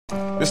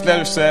This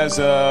letter says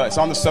it's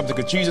on the subject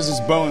of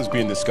Jesus' bones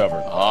being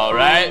discovered. All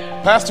right.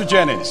 Pastor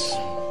Jennings,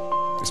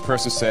 this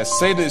person says,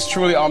 Satan is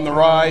truly on the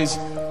rise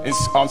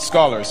on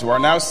scholars who are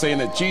now saying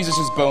that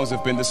Jesus' bones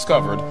have been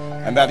discovered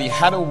and that he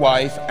had a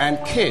wife and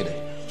kid.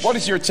 What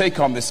is your take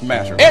on this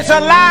matter? It's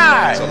a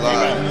lie. It's a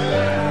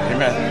lie.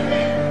 Amen.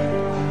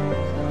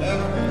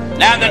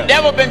 Now the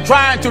devil been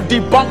trying to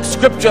debunk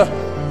scripture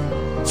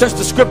since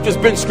the scripture's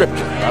been scripture.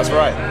 That's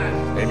right.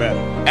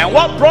 Amen. And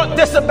what brought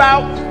this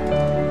about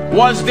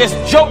was this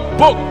joke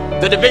book,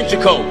 the Da Vinci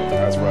Code.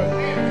 That's right.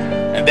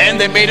 And then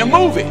they made a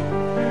movie,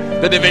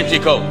 the Da Vinci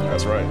Code.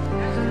 That's right.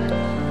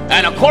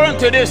 And according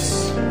to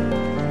this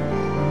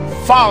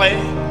folly,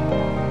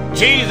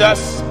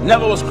 Jesus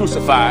never was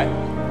crucified,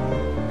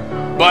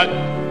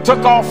 but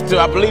took off to,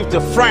 I believe,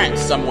 to France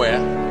somewhere,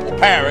 or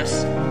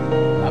Paris.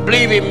 I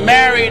believe he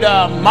married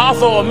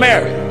Martha or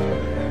Mary.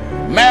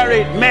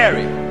 Married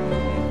Mary.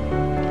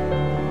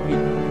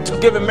 He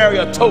giving Mary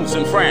a toast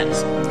in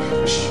France.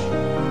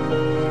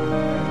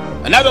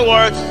 In other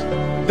words,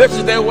 this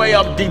is their way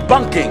of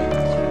debunking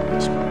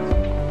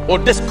or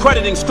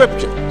discrediting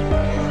scripture.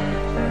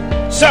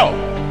 So,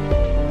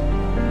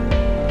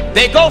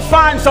 they go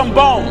find some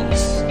bones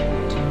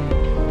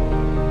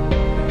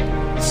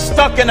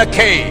stuck in a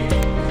cave.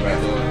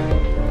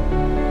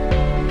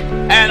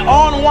 And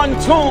on one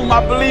tomb,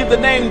 I believe the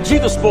name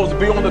Jesus is supposed to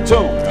be on the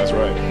tomb. That's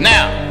right.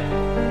 Now,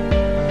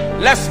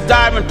 let's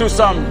dive into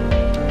some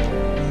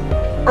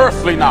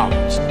earthly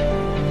knowledge.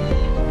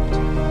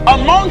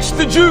 Amongst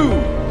the Jews,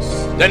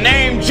 the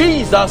name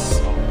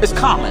Jesus is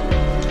common.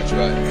 That's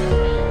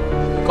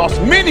right. Because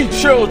many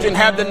children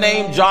have the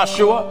name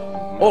Joshua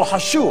or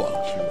Hashua.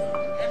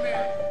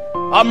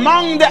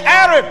 Among the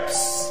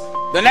Arabs,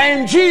 the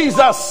name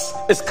Jesus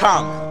is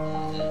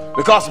common.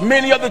 Because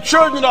many of the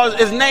children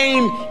is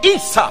named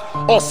Isa,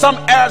 or some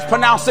Arabs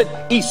pronounce it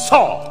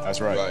Esau. That's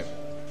right.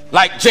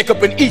 Like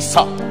Jacob and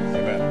Esau.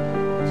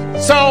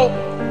 Amen. So,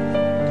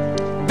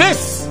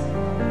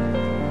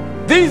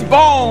 these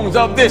bones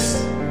of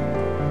this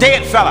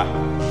dead fella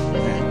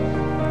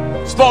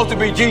supposed to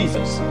be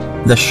Jesus.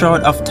 The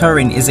Shroud of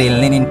Turin is a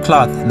linen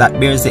cloth that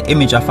bears the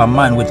image of a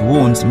man with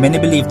wounds many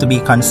believe to be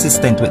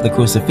consistent with the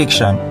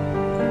crucifixion.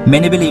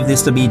 Many believe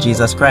this to be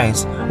Jesus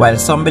Christ, while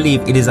some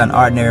believe it is an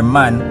ordinary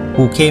man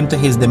who came to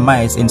his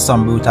demise in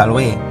some brutal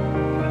way.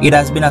 It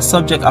has been a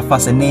subject of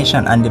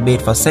fascination and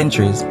debate for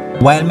centuries.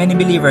 While many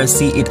believers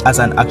see it as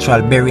an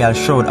actual burial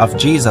shroud of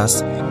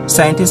Jesus,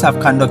 scientists have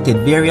conducted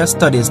various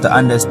studies to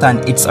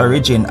understand its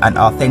origin and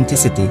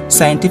authenticity.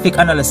 Scientific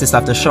analysis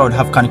of the shroud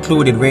have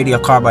concluded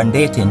radiocarbon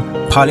dating,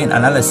 pollen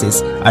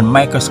analysis, and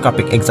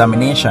microscopic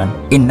examination.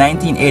 In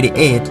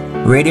 1988,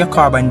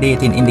 radiocarbon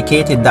dating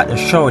indicated that the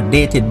shroud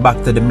dated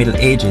back to the Middle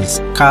Ages,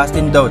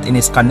 casting doubt in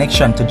its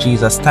connection to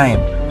Jesus' time.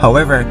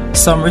 However,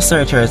 some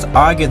researchers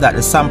argue that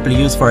the sample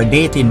used for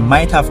dating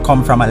might have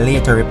come from a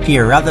later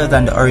repair rather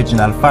than the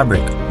original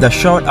fabric. The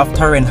Shroud of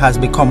Turin has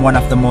become one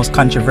of the most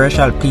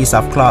controversial pieces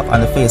of cloth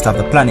on the face of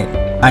the planet,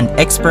 and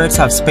experts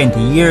have spent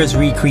years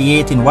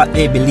recreating what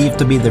they believe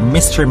to be the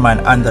mystery man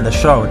under the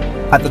shroud.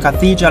 At the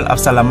Cathedral of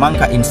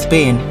Salamanca in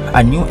Spain,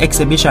 a new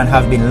exhibition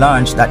has been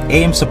launched that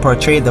aims to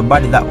portray the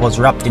body that was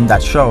wrapped in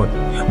that shroud,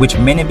 which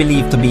many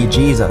believe to be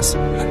Jesus.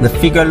 The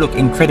figure looks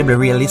incredibly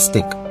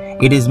realistic.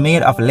 It is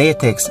made of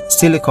latex,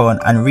 silicone,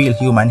 and real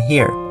human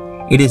hair.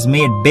 It is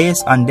made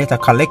based on data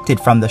collected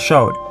from the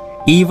shroud.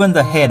 Even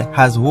the head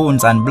has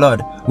wounds and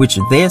blood, which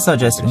they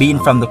suggest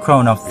being from the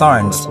crown of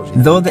thorns.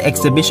 Though the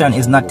exhibition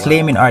is not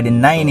claiming or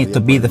denying it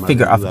to be the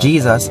figure of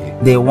Jesus,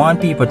 they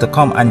want people to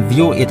come and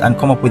view it and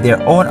come up with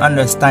their own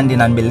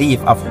understanding and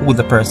belief of who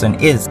the person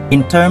is.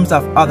 In terms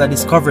of other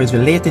discoveries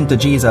relating to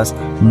Jesus,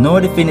 no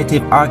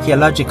definitive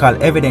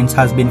archaeological evidence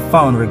has been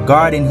found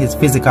regarding his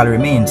physical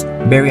remains,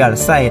 burial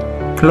site,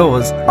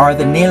 clothes, or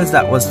the nails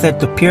that was said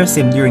to pierce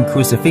him during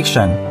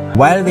crucifixion.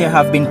 While there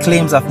have been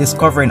claims of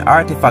discovering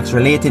artifacts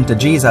relating to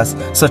Jesus,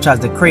 such as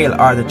the Grail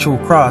or the True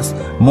Cross,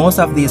 most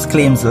of these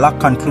claims lack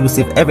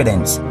conclusive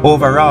evidence.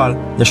 Overall,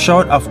 the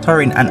Shroud of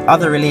Turin and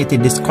other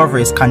related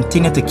discoveries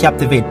continue to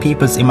captivate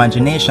people's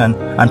imagination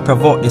and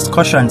provoke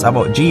discussions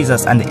about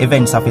Jesus and the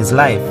events of his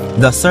life.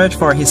 The search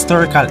for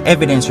historical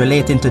evidence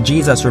relating to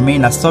Jesus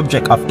remains a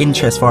subject of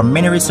interest for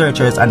many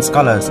researchers and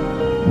scholars.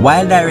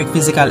 While direct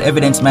physical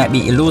evidence might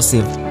be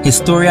elusive,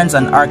 historians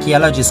and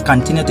archaeologists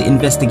continue to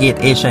investigate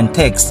ancient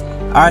texts,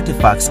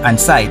 artifacts, and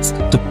sites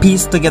to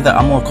piece together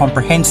a more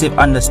comprehensive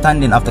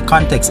understanding of the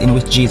context in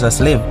which Jesus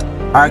lived.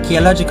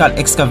 Archaeological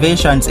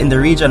excavations in the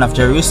region of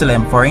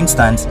Jerusalem, for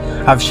instance,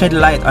 have shed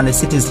light on the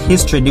city's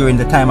history during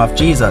the time of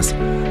Jesus.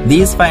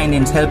 These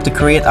findings help to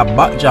create a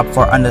backdrop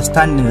for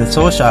understanding the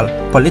social,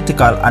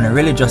 political, and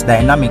religious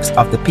dynamics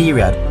of the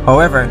period.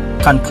 However,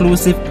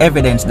 conclusive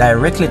evidence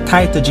directly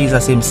tied to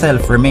Jesus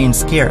himself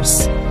remains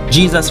scarce.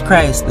 Jesus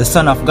Christ, the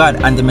Son of God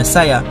and the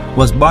Messiah,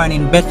 was born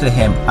in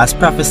Bethlehem as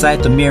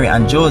prophesied to Mary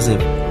and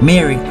Joseph.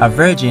 Mary, a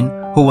virgin,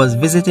 who was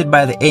visited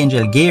by the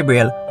angel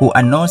Gabriel, who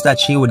announced that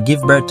she would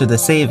give birth to the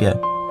Savior.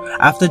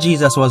 After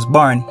Jesus was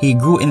born, he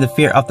grew in the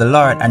fear of the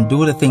Lord and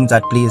do the things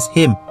that pleased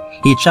him.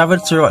 He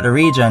traveled throughout the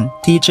region,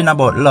 teaching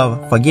about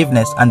love,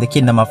 forgiveness, and the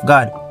kingdom of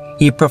God.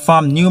 He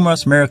performed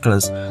numerous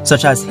miracles,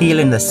 such as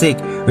healing the sick,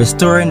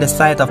 restoring the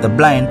sight of the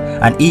blind,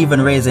 and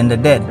even raising the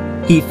dead.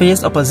 He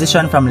faced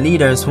opposition from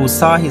leaders who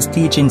saw his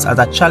teachings as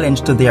a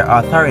challenge to their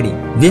authority.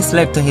 This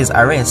led to his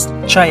arrest,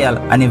 trial,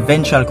 and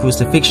eventual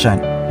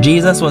crucifixion.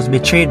 Jesus was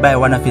betrayed by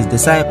one of his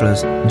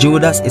disciples,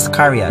 Judas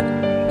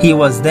Iscariot. He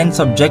was then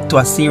subject to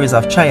a series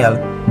of trials,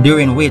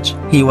 during which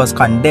he was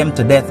condemned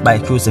to death by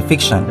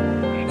crucifixion.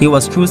 He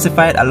was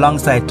crucified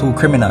alongside two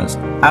criminals.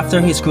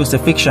 After his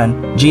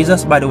crucifixion,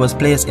 Jesus' body was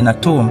placed in a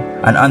tomb,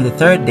 and on the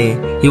third day,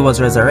 he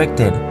was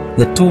resurrected.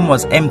 The tomb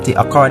was empty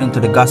according to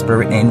the gospel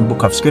written in the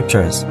book of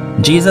scriptures.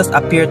 Jesus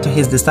appeared to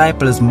his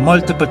disciples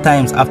multiple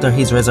times after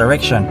his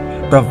resurrection,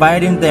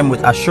 providing them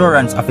with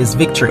assurance of his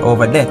victory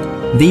over death.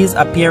 These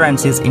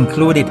appearances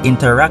included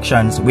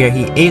interactions where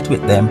he ate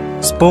with them,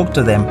 spoke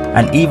to them,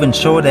 and even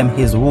showed them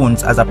his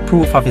wounds as a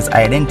proof of his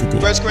identity.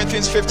 1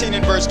 Corinthians 15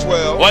 and verse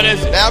 12. What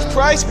is it? Now if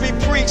Christ be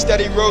preached that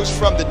he rose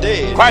from the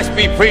dead, Christ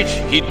be preached,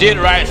 he did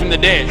rise from the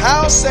dead.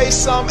 how say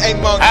some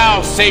among How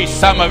you say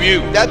some of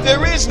you that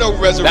there is no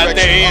resurrection that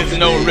there of is the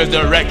no dead?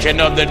 resurrection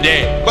of the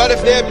dead? But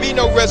if there be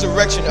no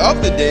resurrection of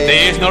the dead,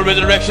 There is no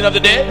resurrection of the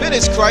dead? then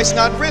is Christ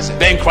not risen?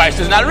 Then Christ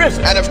is not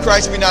risen. And if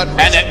Christ be not risen,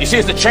 And you see,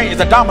 it's a chain, it's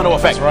a domino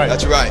effect. Right.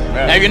 that's right.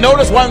 Now you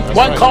notice one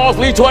cause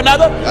lead to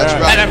another? That's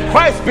right. And if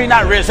Christ be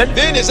not risen,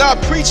 Then is our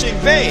preaching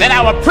vain, then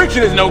our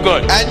preaching is no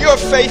good. and your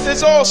faith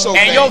is also And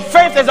vain. your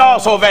faith is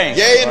also vain.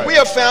 Yea, and we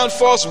are found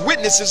false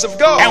witnesses of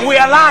God. And we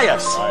are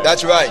liars.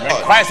 That's right.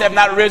 Christ have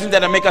not risen,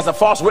 that'll make us a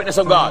false witness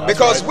of God.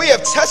 Because we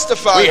have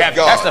testified We of have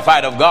God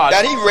testified of God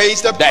that he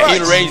raised up that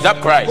Christ, he raised up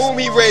Christ. whom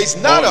he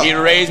raised not Whom up. he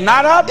raised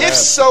not up. If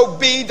so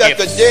be that If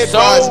the dead so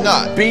rise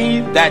not.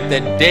 be that the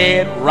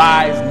dead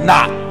rise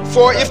not.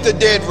 For if the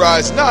dead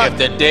rise not, If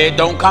the dead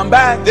don't come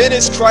back, then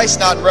is Christ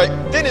not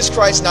then is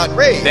Christ not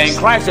raised. then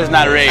Christ is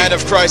not raised. And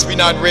if Christ be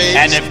not raised,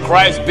 And if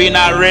Christ be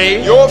not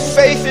raised, your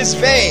faith is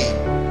vain.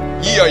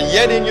 Ye are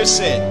yet in your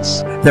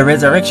sins. The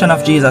resurrection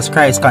of Jesus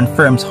Christ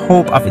confirms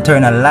hope of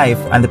eternal life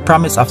and the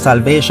promise of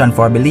salvation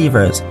for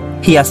believers.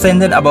 He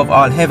ascended above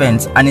all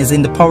heavens and is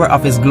in the power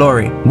of his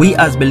glory. We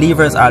as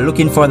believers are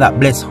looking for that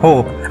blessed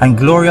hope and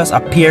glorious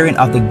appearing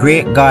of the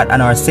great God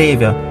and our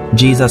Savior,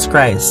 Jesus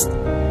Christ.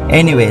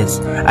 Anyways,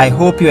 I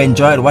hope you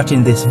enjoyed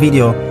watching this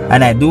video,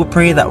 and I do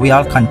pray that we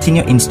all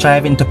continue in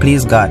striving to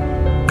please God.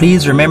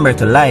 Please remember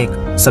to like,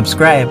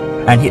 subscribe,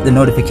 and hit the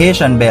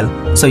notification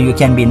bell so you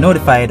can be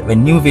notified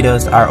when new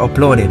videos are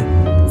uploaded.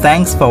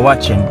 Thanks for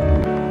watching.